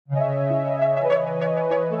Hi,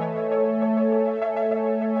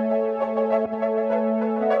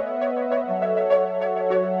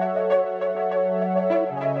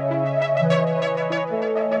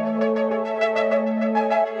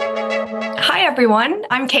 everyone.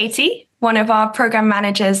 I'm Katie, one of our program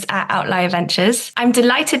managers at Outlier Ventures. I'm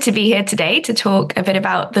delighted to be here today to talk a bit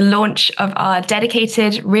about the launch of our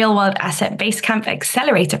dedicated real-world asset Basecamp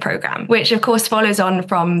Accelerator program, which of course follows on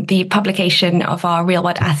from the publication of our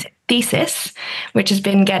real-world asset thesis, which has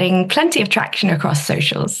been getting plenty of traction across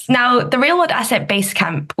socials. Now, the real-world asset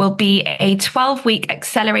Basecamp will be a 12-week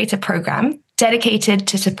accelerator program dedicated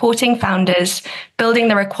to supporting founders building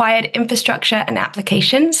the required infrastructure and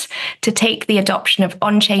applications to take the adoption of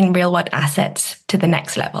on-chain real-world assets to the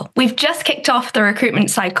next level. We've just kicked off the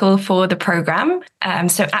recruitment cycle for the program,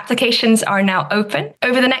 so applications are now open.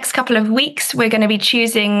 Over the next couple of weeks, we're going to be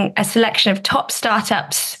choosing a selection of top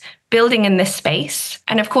startups building in this space.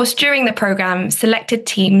 And of course, during the program, selected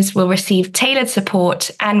teams will receive tailored support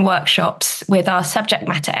and workshops with our subject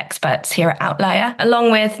matter experts here at Outlier,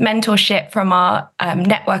 along with mentorship from our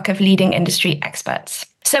network of leading industry experts.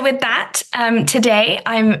 So with that, today,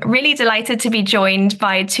 I'm really delighted to be joined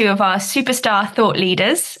by two of our superstar thought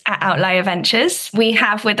leaders at Outlier Ventures. We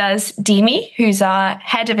have with us Dimi, who's our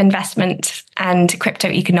head of investment and crypto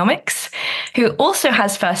economics, who also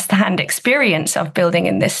has first-hand experience of building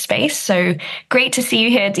in this space. So great to see you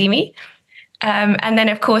here, Dimi. And then,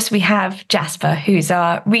 of course, we have Jasper, who's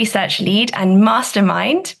our research lead and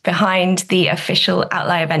mastermind behind the official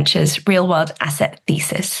Outlier Ventures real-world asset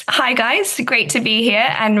thesis. Hi, guys. Great to be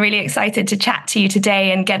here and really excited to chat to you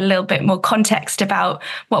today and get a little bit more context about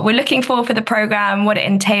what we're looking for the program, what it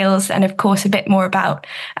entails, and, of course, a bit more about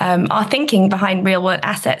our thinking behind real-world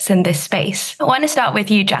assets in this space. I want to start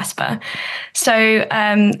with you, Jasper. So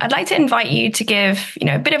I'd like to invite you to give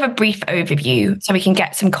a bit of a brief overview so we can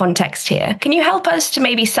get some context here. Can you help us to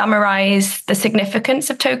maybe summarize the significance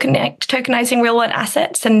of tokenizing real-world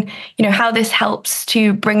assets and how this helps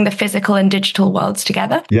to bring the physical and digital worlds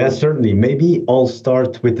together? Yeah, certainly. Maybe I'll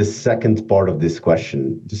start with the second part of this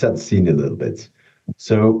question, to set the scene a little bit.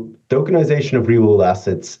 So tokenization of real-world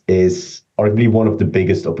assets is arguably one of the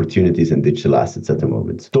biggest opportunities in digital assets at the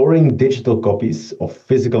moment. Storing digital copies of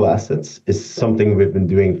physical assets is something we've been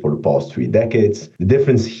doing for the past 3 decades. The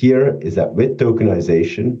difference here is that with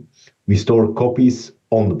tokenization, we store copies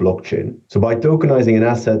on the blockchain. So by tokenizing an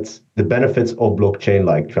asset, the benefits of blockchain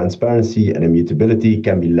like transparency and immutability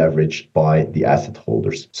can be leveraged by the asset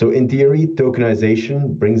holders. So in theory,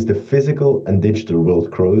 tokenization brings the physical and digital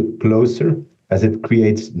world closer, as it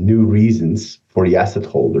creates new reasons for the asset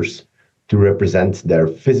holders to represent their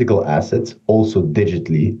physical assets also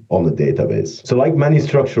digitally on the database. So like many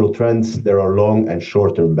structural trends, there are long and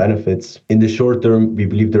short-term benefits. In the short term, we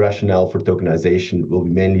believe the rationale for tokenization will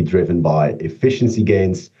be mainly driven by efficiency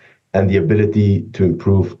gains and the ability to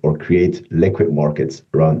improve or create liquid markets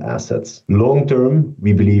around assets. Long term,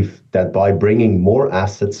 we believe that by bringing more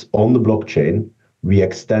assets on the blockchain, we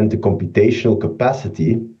extend the computational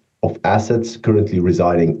capacity of assets currently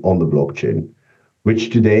residing on the blockchain, which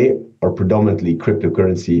today are predominantly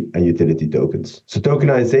cryptocurrency and utility tokens. So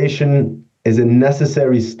tokenization is a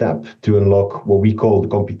necessary step to unlock what we call the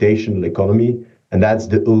computational economy, and that's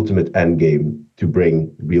the ultimate end game to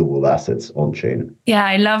bring real-world assets on-chain. Yeah,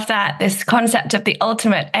 I love that, this concept of the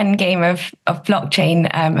ultimate end game of blockchain.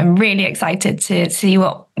 I'm really excited to see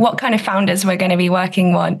what kind of founders we're going to be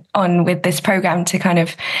working on with this program to kind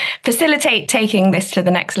of facilitate taking this to the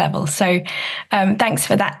next level. So thanks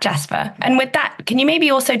for that, Jasper. And with that, can you maybe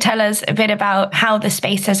also tell us a bit about how the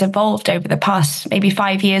space has evolved over the past maybe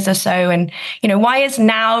 5 years or so? And why is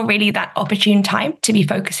now really that opportune time to be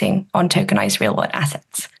focusing on tokenized real-world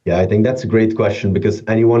assets? Yeah, I think that's a great question, because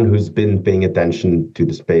anyone who's been paying attention to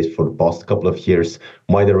the space for the past couple of years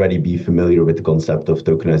might already be familiar with the concept of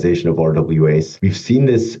tokenization of RWAs. We've seen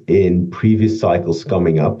this in previous cycles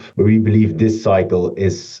coming up, but we believe this cycle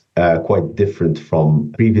is quite different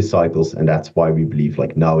from previous cycles, and that's why we believe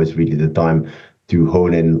now is really the time to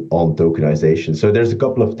hone in on tokenization. So there's a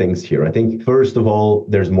couple of things here. I think, first of all,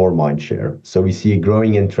 there's more mind share. So we see a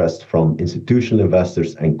growing interest from institutional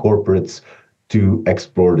investors and corporates to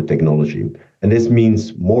explore the technology. And this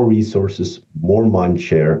means more resources, more mind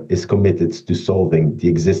share is committed to solving the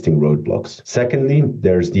existing roadblocks. Secondly,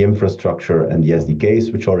 there's the infrastructure and the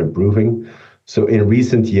SDKs, which are improving. So in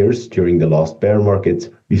recent years, during the last bear market,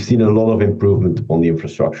 we've seen a lot of improvement on the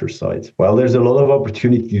infrastructure side. While there's a lot of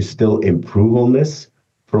opportunity to still improve on this,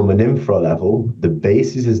 from an infra level, the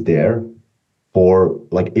basis is there for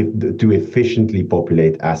to efficiently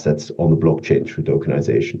populate assets on the blockchain through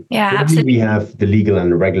tokenization. Yeah, absolutely. We have the legal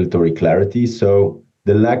and regulatory clarity. So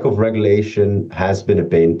the lack of regulation has been a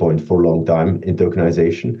pain point for a long time in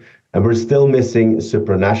tokenization. And we're still missing a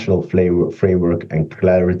supranational framework and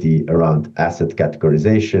clarity around asset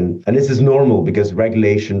categorization. And this is normal because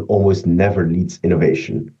regulation almost never leads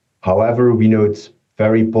innovation. However, we note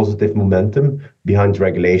very positive momentum behind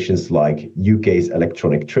regulations like UK's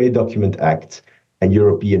Electronic Trade Document Act and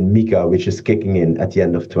European MiCA, which is kicking in at the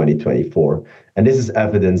end of 2024. And this is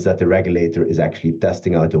evidence that the regulator is actually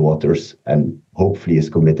testing out the waters and hopefully is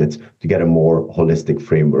committed to get a more holistic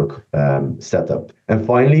framework set up. And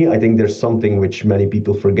finally, I think there's something which many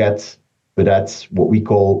people forget, but that's what we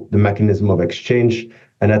call the mechanism of exchange.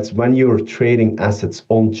 And that's when you're trading assets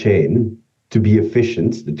on chain, to be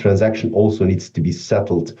efficient, the transaction also needs to be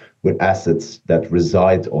settled with assets that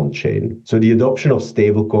reside on chain. So the adoption of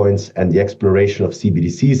stablecoins and the exploration of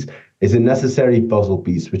CBDCs is a necessary puzzle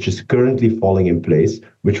piece, which is currently falling in place,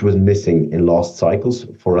 which was missing in last cycles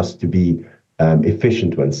for us to be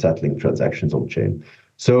efficient when settling transactions on chain.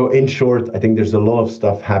 So in short, I think there's a lot of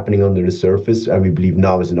stuff happening under the surface, and we believe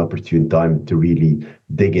now is an opportune time to really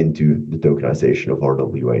dig into the tokenization of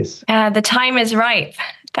RWAs. The time is ripe.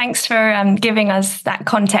 Thanks for giving us that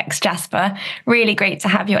context, Jasper. Really great to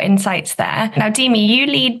have your insights there. Now, Dimi, you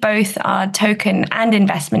lead both our token and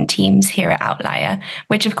investment teams here at Outlier,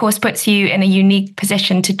 which of course puts you in a unique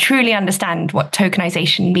position to truly understand what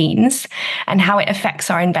tokenization means and how it affects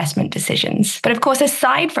our investment decisions. But of course,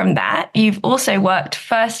 aside from that, you've also worked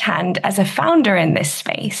firsthand as a founder in this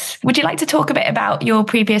space. Would you like to talk a bit about your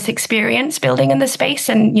previous experience building in the space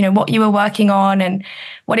and, what you were working on and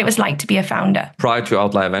what it was like to be a founder? Prior to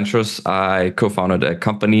Outlier Ventures, I co-founded a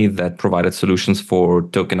company that provided solutions for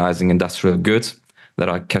tokenizing industrial goods that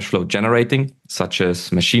are cash flow generating, such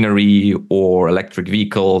as machinery or electric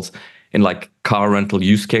vehicles in car rental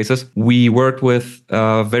use cases. We worked with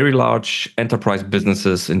very large enterprise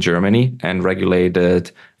businesses in Germany and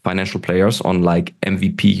regulated financial players on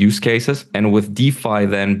MVP use cases. And with DeFi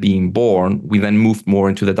then being born, we then moved more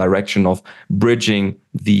into the direction of bridging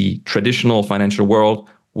the traditional financial world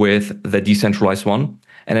with the decentralized one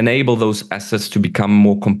and enable those assets to become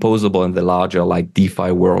more composable in the larger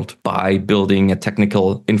DeFi world by building a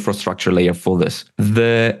technical infrastructure layer for this.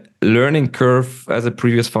 The learning curve as a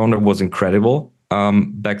previous founder was incredible.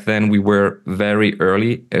 Back then we were very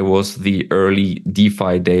early. It was the early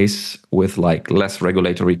DeFi days with less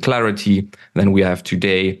regulatory clarity than we have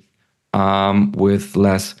today, with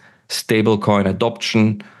less stablecoin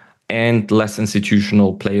adoption and less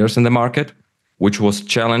institutional players in the market, which was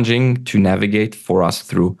challenging to navigate for us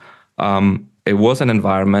through. It was an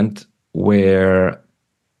environment where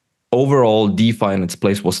overall DeFi in its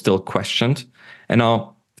place was still questioned. And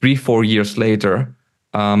now 3-4 years later,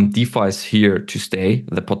 DeFi is here to stay.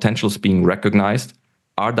 The potential is being recognized.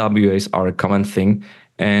 RWAs are a common thing.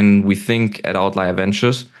 And we think at Outlier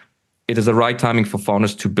Ventures, it is the right timing for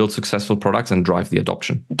founders to build successful products and drive the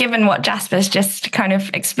adoption. Given what Jasper's just kind of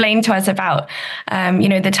explained to us about,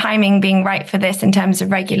 the timing being right for this in terms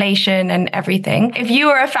of regulation and everything, if you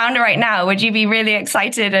were a founder right now, would you be really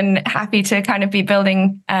excited and happy to kind of be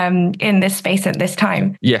building in this space at this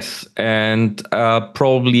time? Yes. And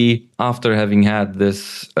probably after having had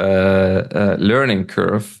this learning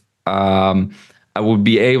curve, I would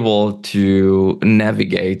be able to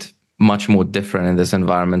navigate much more different in this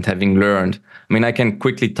environment, having learned. I mean, I can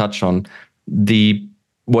quickly touch on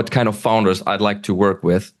what kind of founders I'd like to work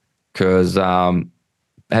with, because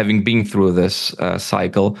having been through this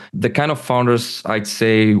cycle, the kind of founders I'd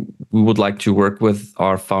say we would like to work with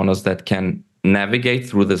are founders that can navigate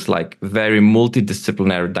through this very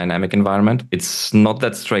multidisciplinary dynamic environment. It's not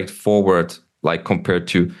that straightforward compared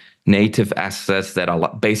to native assets that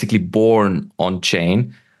are basically born on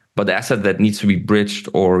chain, but the asset that needs to be bridged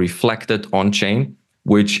or reflected on chain,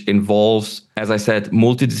 which involves, as I said,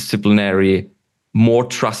 multidisciplinary, more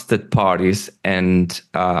trusted parties and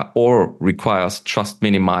or requires trust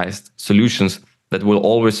minimized solutions that will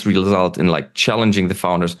always result in challenging the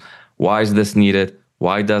founders. Why is this needed?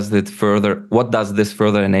 What does this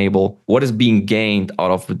further enable? What is being gained out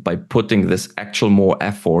of it by putting this actual more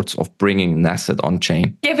efforts of bringing an asset on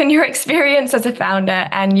chain? Given your experience as a founder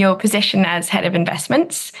and your position as head of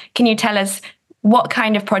investments, can you tell us what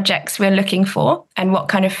kind of projects we're looking for and what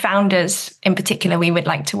kind of founders in particular we would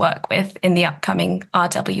like to work with in the upcoming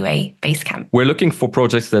RWA Basecamp? We're looking for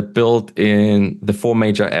projects that build in the 4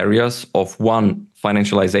 major areas of: 1,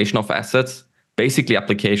 financialization of assets, basically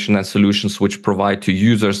application and solutions which provide to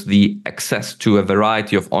users the access to a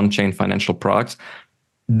variety of on-chain financial products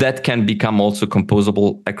that can become also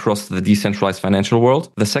composable across the decentralized financial world.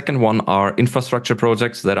 The second one are infrastructure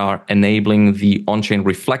projects that are enabling the on-chain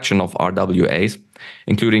reflection of RWAs.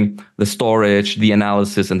 including the storage, the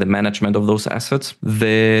analysis, and the management of those assets.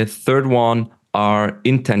 The third one are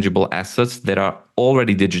intangible assets that are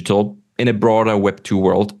already digital in a broader Web2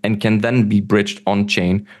 world and can then be bridged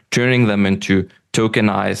on-chain, turning them into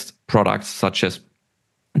tokenized products such as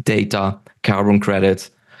data, carbon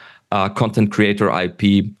credits, content creator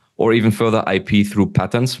IP, or even further IP through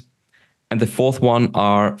patents. And the fourth one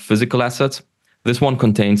are physical assets. This one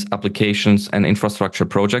contains applications and infrastructure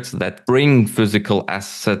projects that bring physical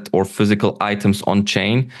asset or physical items on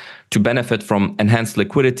chain to benefit from enhanced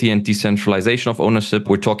liquidity and decentralization of ownership.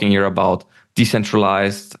 We're talking here about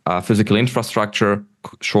decentralized physical infrastructure,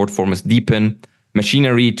 short form is DePIN,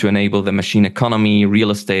 machinery to enable the machine economy, real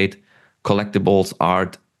estate, collectibles,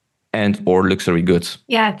 art, and or luxury goods.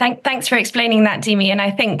 Yeah, thanks for explaining that, Dimi. And I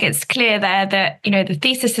think it's clear there that, the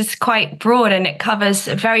thesis is quite broad and it covers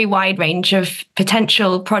a very wide range of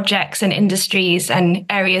potential projects and industries and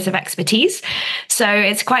areas of expertise. So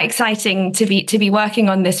it's quite exciting to be working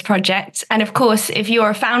on this project. And of course, if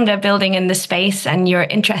you're a founder building in the space and you're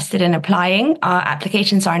interested in applying, our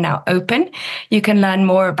applications are now open. You can learn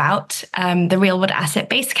more about the Real World Asset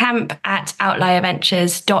Basecamp at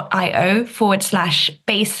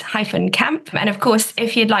outlierventures.io/base-camp. And of course,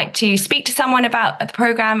 if you'd like to speak to someone about the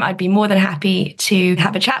program, I'd be more than happy to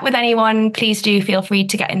have a chat with anyone. Please do feel free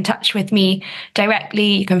to get in touch with me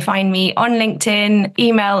directly. You can find me on LinkedIn.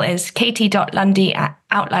 Email is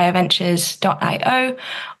katie.lundy@outlierventures.io,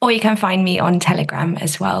 or you can find me on Telegram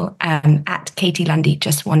as well, at Katie Lundy,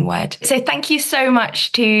 just one word. So thank you so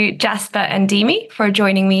much to Jasper and Dimi for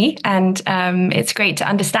joining me. And it's great to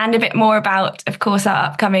understand a bit more about, of course, our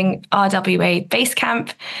upcoming RWA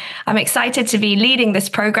Basecamp. I'm excited to be leading this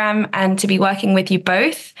program and to be working with you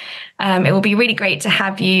both. It will be really great to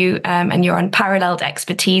have you and your unparalleled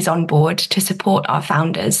expertise on board to support our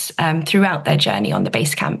founders throughout their journey on the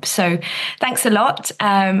Basecamp. So thanks a lot,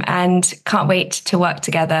 and can't wait to work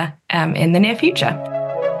together in the near future.